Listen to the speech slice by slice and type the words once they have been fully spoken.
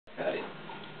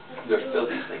They're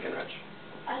filthy stinking rich.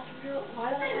 That's real. Why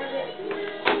do I have it?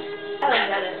 I don't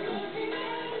get it.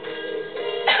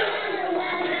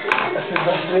 That's the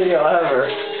best video ever.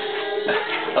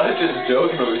 I was just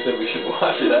joking when we said we should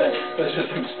watch it. That's just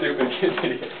some stupid kid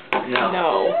video.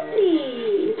 No.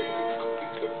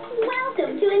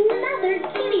 Welcome to another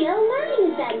Video Learning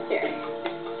Adventure.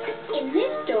 In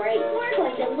this story, we're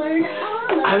going to learn all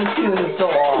about I haven't seen this in so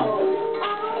long.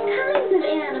 all kinds of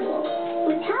animals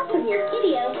with help from your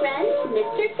video friend,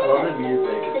 Mr. I love the Tibbs.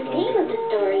 music. The name of the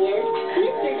story is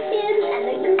Mr. Tibbs and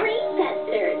the Great Pet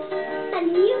Search.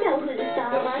 And you know who the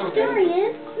star of our story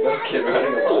is. No kid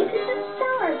riding a bike. The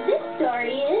star of this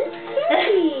story is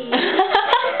Jessie.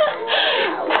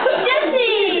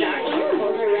 Jessie! Our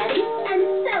animals are ready, and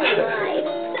so am I.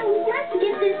 So let's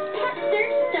get this pet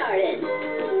search started.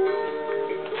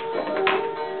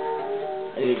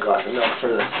 I need glasses enough for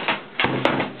this.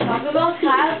 Talk about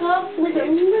Kyle Was a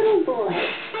little boy,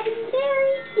 and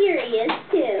very curious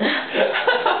too.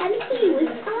 And he was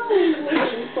always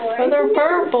looking for But they're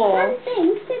purple. fun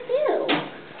things to do.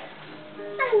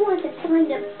 I want to find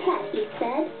a pet, he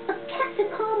said, a pet to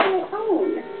call my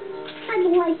own. I'd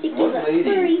like to give What a lady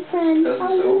furry friend a does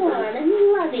this over? warm and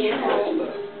loving home.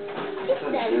 Just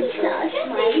then he saw a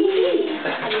smiling bee,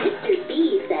 and Mr.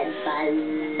 Bee said, "Buzz,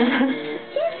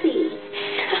 Jessie,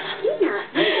 do not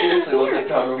Seriously, what's he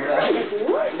talking what about? kind of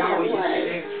noise that was."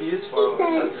 He is He for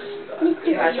said, "Mr.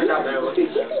 Bee,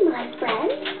 could you be my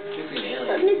friend?"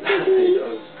 But Mr. Bee,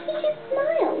 he just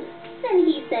smiled. Then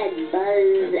he said,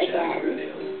 "Buzz," again.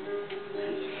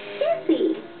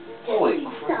 Jessie, Holy he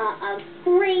saw a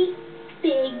great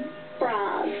big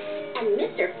frog, and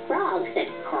Mr. Frog said,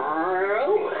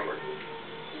 "Crow."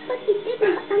 But he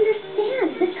didn't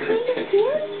understand the kind of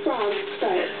words frogs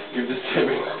spoke. Give the same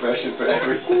expression for That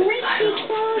everything. great big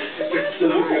frog It's so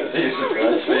good. He's a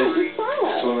guy's face.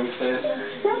 swallow. Swimming face.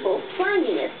 Trouble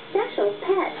finding a special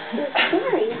pet was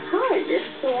very hard to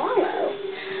swallow.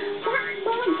 That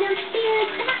frog jumped here,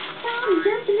 that frog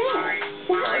jumped there.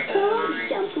 That frog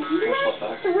jumped right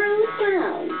through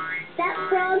town. That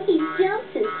frog, he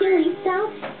jumped until he saw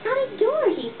how a door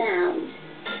he found.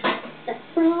 The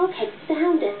frog had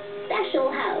found a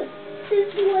special house. This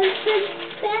was the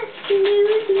best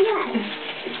news yet,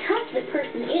 because the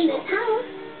person in this house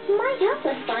might help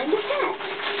us find a pet.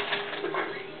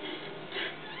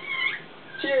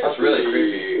 That's really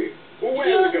creepy.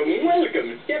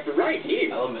 Welcome. Step right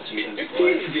in. I love Mr. Tibbs' Mr.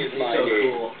 voice. Tibbs is He's my so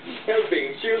name. cool. Helping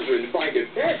children find a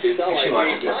pet is all I Actually,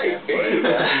 make watch my this baby.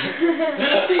 again.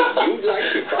 Say you'd like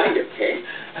to find a pet?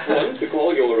 One to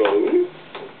call your own?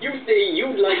 You say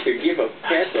you'd like to give a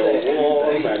pet a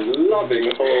warm and loving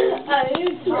home.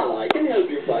 Well, I can help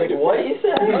you find a What pet. you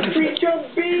said? A creature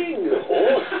big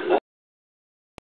or